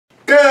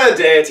Good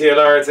day to you,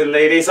 lords and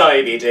ladies.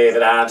 I be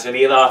David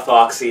Anthony, the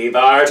Foxy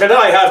Bard, and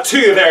I have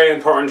two very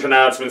important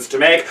announcements to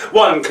make.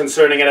 One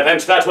concerning an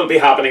event that will be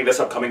happening this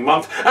upcoming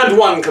month, and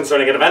one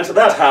concerning an event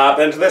that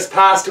happened this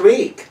past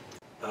week.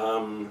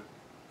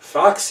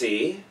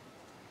 Foxy?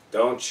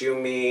 Don't you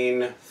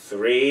mean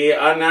 3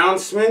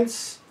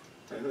 announcements?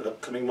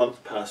 Upcoming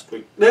month, past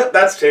week. Nope,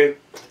 that's 2.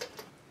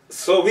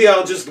 So we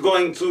are just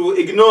going to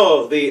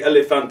ignore the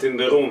elephant in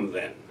the room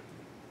then.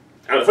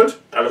 Elephant?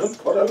 Elephant?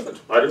 What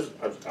elephant?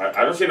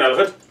 I don't see an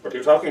elephant. What are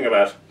you talking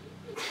about?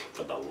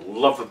 For the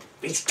love of...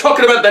 He's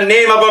talking about the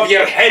name above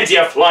your head,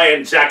 you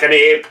flying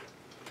jackanape!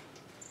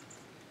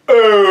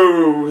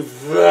 Oh,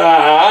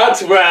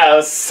 that?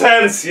 Well,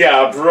 since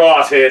you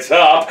brought it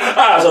up,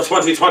 as of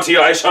 2020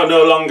 I shall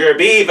no longer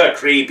be the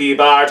creepy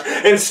bard.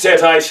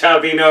 Instead I shall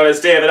be known as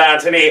David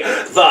Anthony,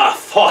 the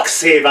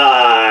Foxy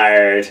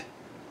Bard.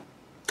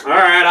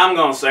 Alright, I'm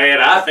gonna say it.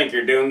 I think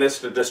you're doing this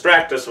to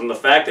distract us from the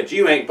fact that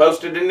you ain't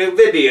posted a new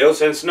video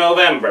since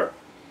November.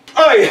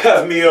 I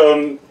have my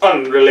own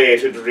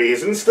unrelated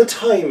reasons. The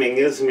timing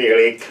is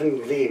merely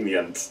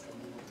convenient.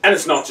 And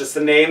it's not just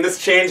the name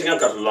that's changing. I've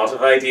got a lot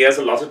of ideas,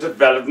 a lot of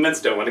developments.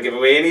 Don't want to give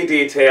away any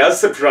details.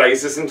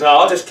 Surprises and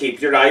all. Just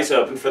keep your eyes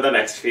open for the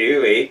next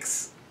few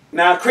weeks.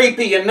 Now,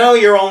 creepy, you know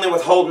you're only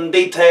withholding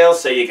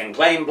details so you can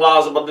claim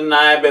plausible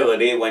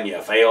deniability when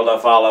you fail to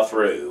follow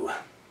through.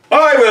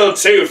 I will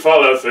too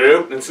follow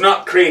through. It's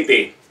not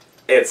creepy.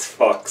 It's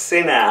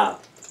Foxy now.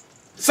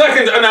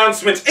 Second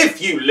announcement, if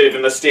you live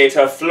in the state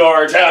of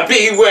Florida,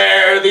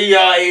 beware the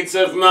Ides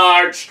of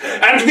March.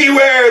 And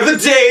beware the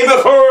day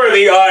before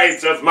the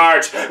Ides of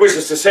March, which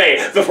is to say,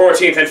 the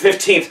 14th and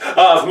 15th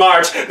of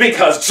March,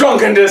 because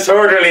Drunk and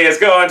Disorderly is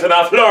going to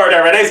the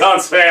Florida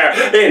Renaissance Fair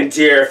in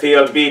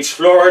Deerfield Beach,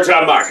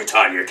 Florida. Mark it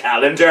on your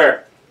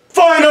calendar.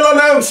 Final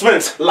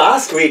announcement!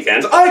 Last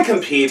weekend, I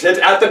competed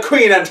at the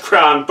Queen and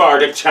Crown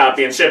Bardic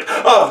Championship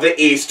of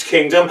the East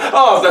Kingdom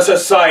of the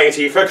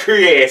Society for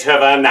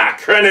Creative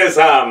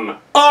Anachronism.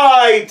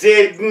 I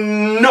did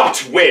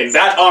not win.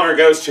 That honour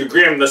goes to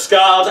Grim the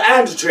Scald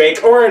and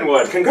Drake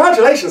Orenwood.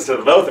 Congratulations to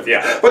the both of you.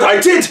 But I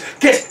did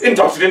get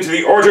inducted into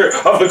the Order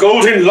of the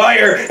Golden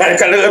Lyre, and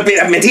it's got a little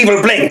bit of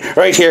medieval bling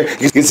right here.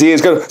 You can see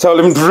it's got all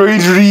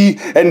embroidery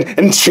and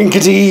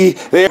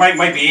trinkety. There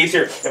might be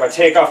easier if I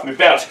take off my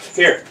belt.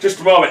 Here, just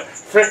a moment.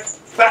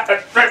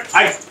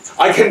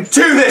 I can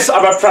do this.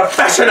 I'm a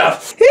professional.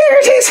 Here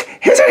it is.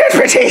 Isn't it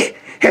pretty?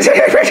 Isn't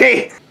it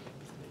pretty?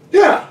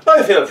 Yeah,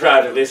 I feel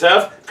proud of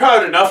myself.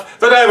 Proud enough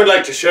that I would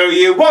like to show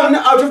you one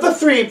out of the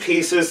 3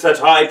 pieces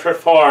that I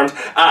performed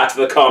at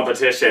the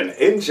competition.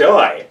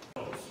 Enjoy.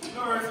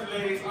 Lords and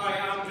ladies, I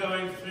am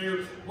going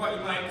through what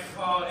you might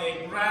call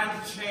a brand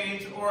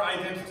change or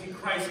identity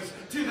crisis.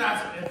 To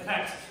that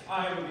effect,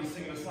 I will be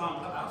singing a song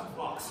about a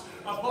fox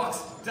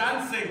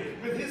dancing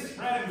with his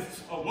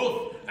friends, a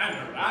wolf and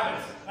a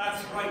rabbit.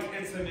 That's right,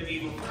 it's a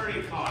medieval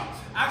furry con.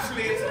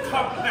 Actually, it's a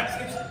complex,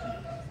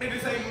 it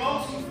is a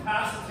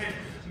multifaceted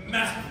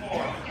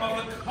metaphor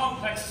of the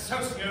complex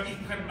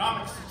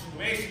socio-economic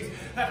situations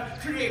that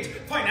create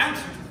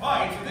financial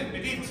divides within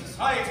medieval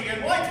society,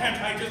 and why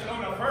can't I just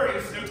own a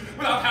furry suit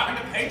without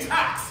having to pay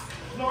tax?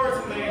 Lords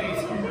and ladies,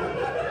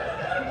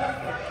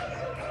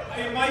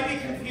 it might be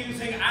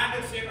confusing and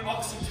it's in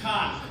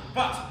Occitan,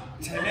 but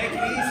to make it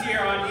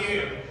easier on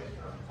you,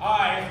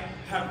 I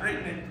have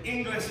written an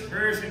English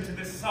version to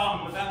this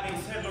song. With that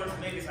being said, lords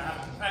and ladies, I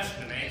have a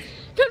confession to make.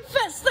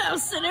 Confess thou,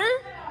 sinner!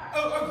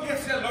 Oh,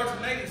 yes, lords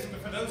and ladies,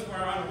 but for those who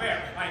are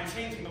unaware, I am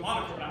changing the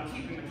moniker, but I'm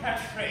keeping the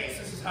catchphrase.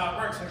 This is how it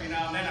works. Every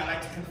now and then I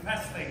like to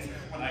confess things.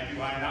 When I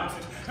do, I announce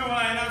it. And when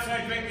I announce it,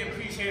 I greatly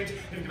appreciate it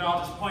if you could all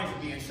just point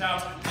at me and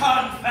shout,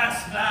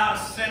 "Confess thou,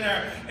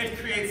 sinner!" It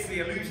creates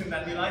the illusion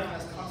that my life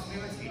has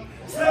continuity.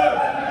 So,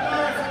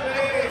 lords and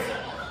ladies,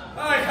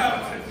 I have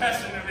a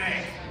confession to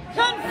make.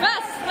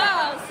 Confess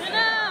thou,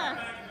 sinner!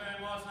 Thank you very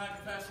much. My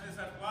confession is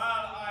that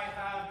while I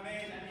have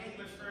made an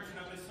English version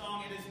of this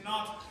song, it is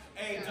not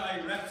a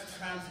direct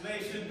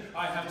translation.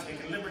 I have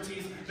taken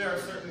liberties. There are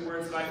certain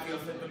words that I feel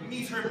fit the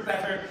meter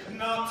better,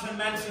 not to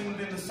mention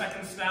in the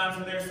second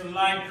stanza there's the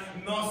line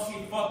 "No si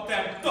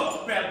fotem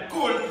tot per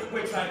cul,"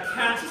 which I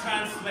can't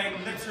translate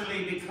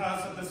literally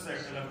because of the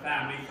circle of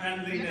family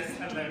friendliness.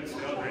 Hello,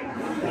 children.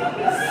 So,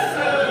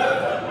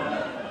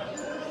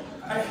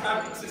 I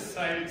have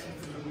decided to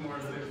be more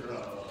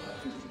liberal.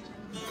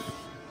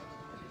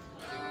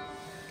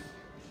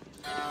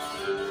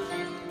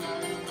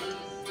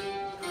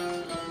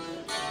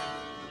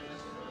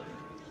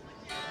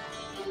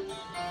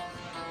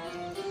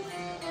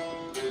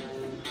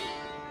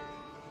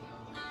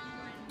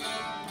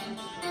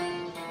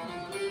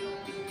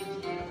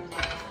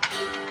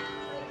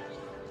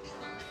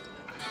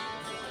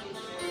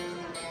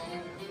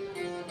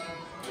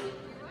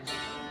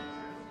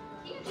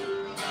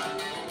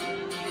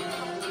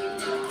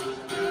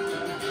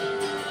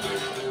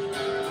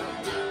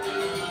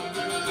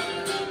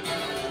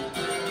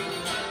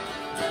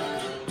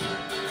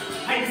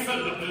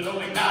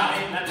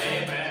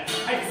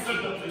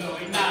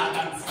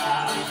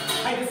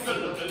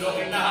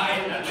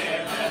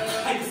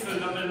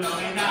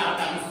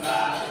 Nada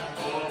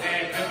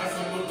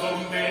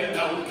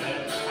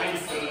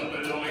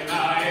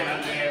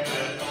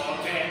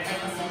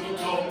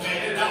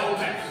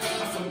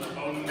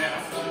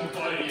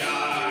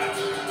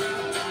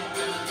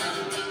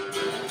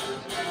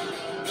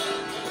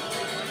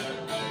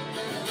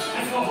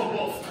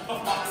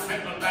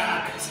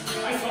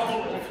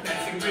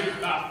with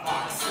the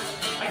fox.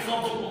 I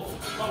saw the wolf,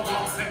 the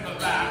fox, and the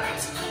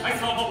rabbit. I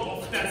saw the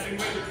wolf dancing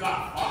with the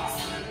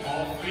fox.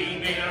 All three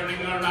made a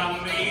ring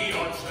around the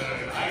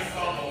orchard. I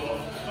saw the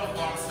wolf, the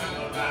fox, and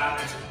the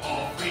rabbit.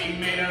 All three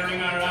made a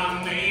ring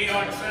around the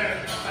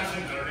orchard,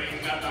 flashing the ring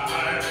at the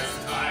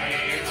harvest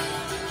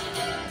time.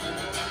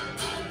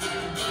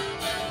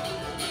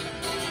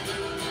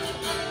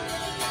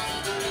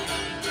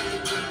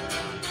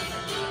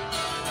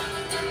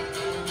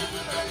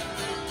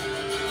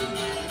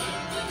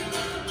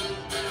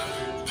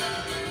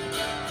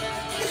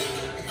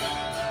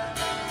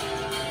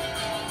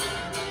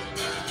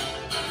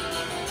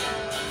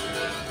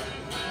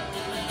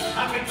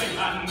 A good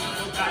man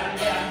who got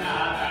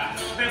nada,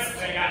 best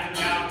thing I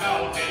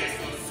know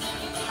Jesus.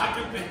 A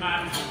good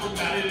man who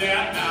got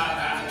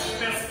nada,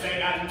 best thing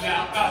I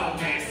know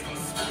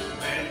Jesus.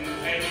 When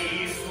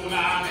feliz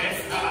una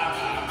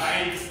mesada,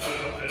 I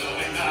solo lo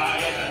en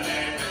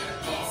el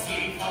così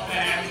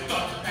contento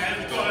del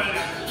gol,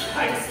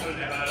 I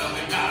solo lo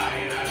en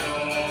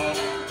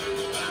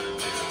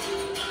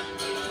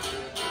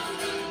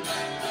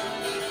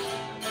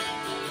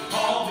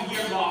all the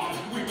year long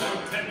we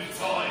worked and we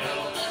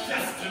toiled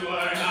just to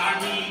earn our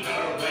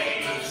meager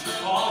wage.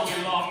 All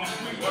year long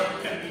we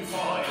work and we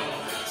toil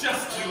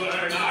just to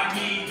earn our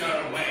meager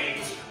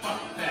wage. But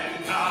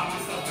then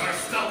comes the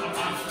first of the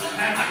month,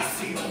 and I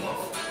see the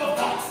wolf, the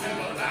fox, and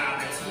the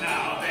rabbit.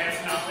 Now there's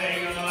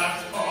nothing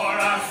left for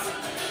us.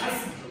 I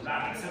see the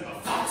rabbit and the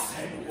fox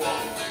and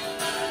wolf.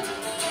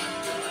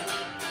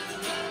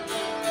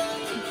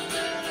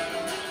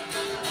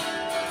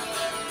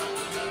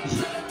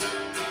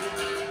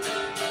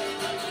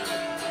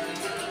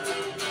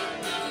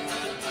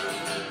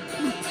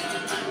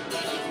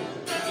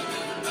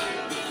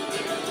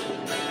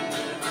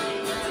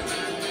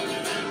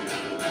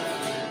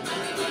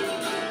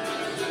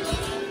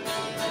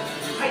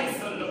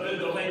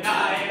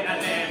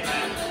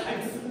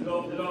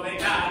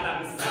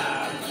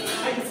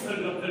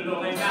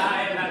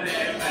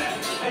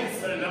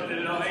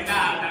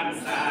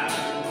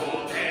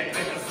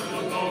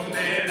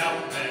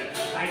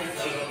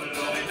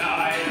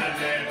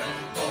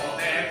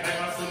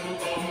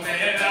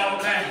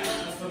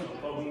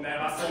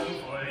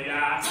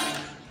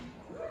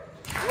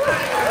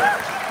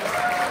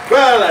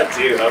 Well, I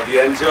do hope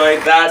you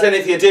enjoyed that, and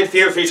if you did,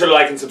 feel free to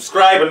like and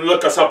subscribe and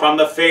look us up on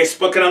the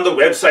Facebook and on the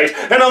website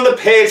and on the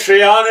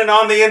Patreon and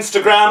on the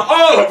Instagram,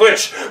 all of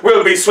which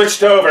will be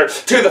switched over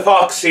to the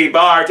Foxy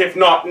Bard, if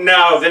not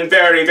now, then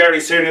very, very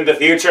soon in the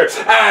future.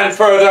 And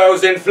for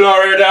those in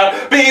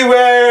Florida,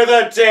 beware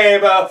the day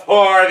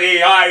before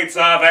the Ides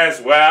of,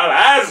 as well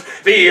as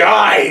the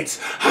Ides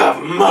of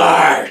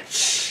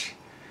March.